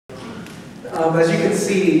As you can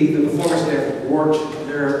see, the performers have worked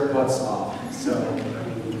their butts off. So, I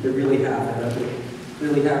mean, they really have. And I'm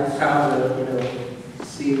really proud to,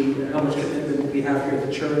 see how much commitment we have here at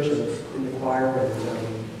the church and in the choir, and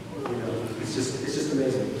it's just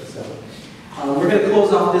amazing. So, we're going to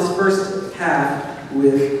close off this first half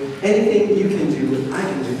with anything you can do, I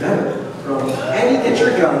can do better. From Annie Get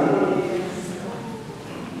Your Gun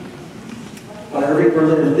by Irving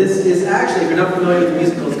Berlin. And this is actually, if you're not familiar with the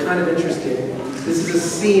musical, it's kind of interesting. This is a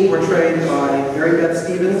scene portrayed by Merribeth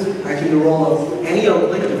Stevens, acting the role of Annie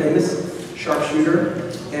Oakley, the famous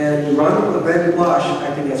sharpshooter, and Ronald Brandon Blush,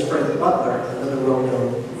 acting as Fred Butler, another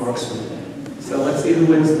well-known marksman. So let's see who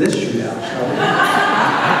wins this shootout, shall we?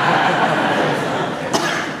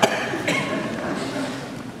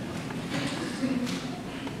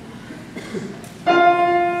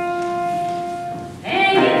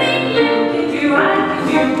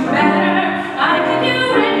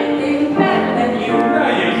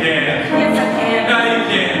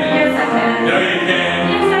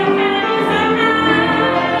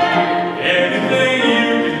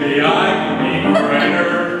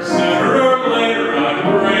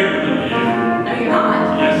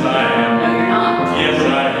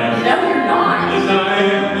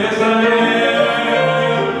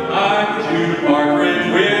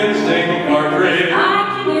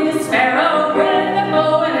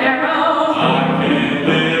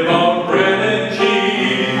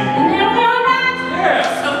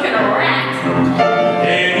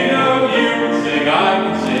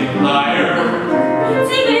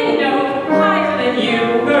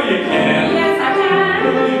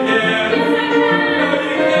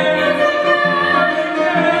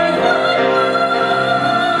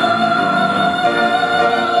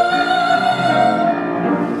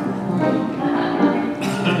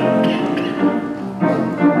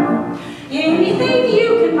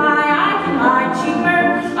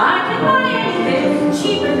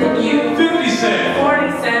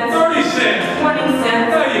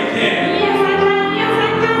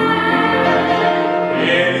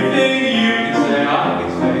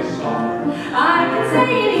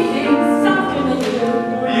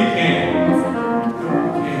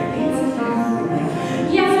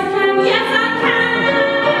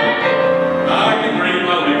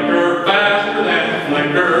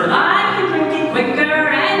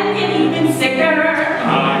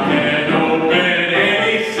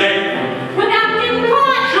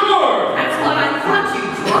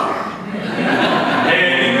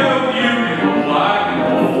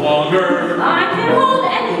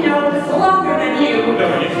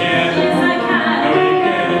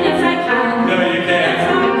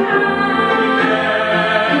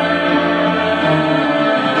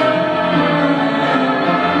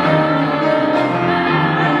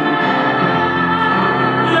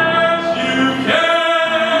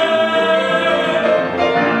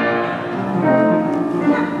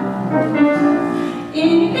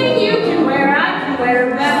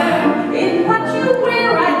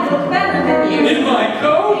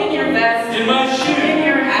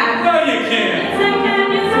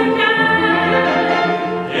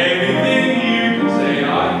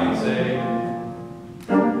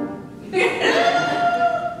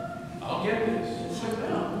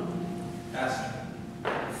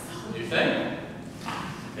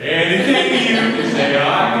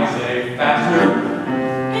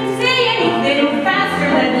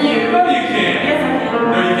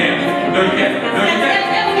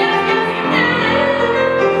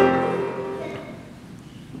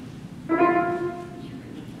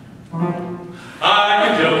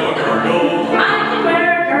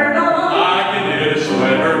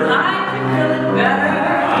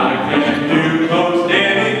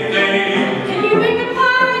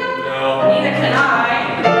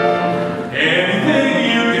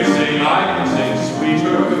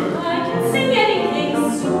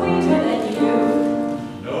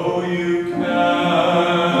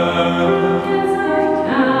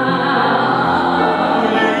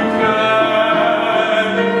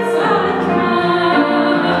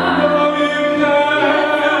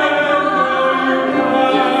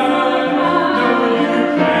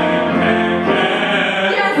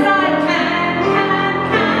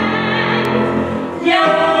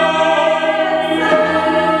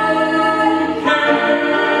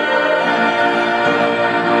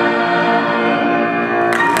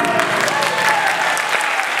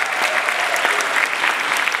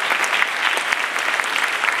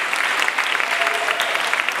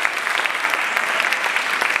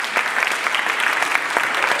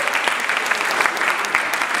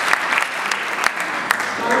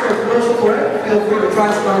 Feel free to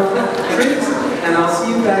try some other treats, and I'll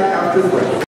see you back out Dr. Fred.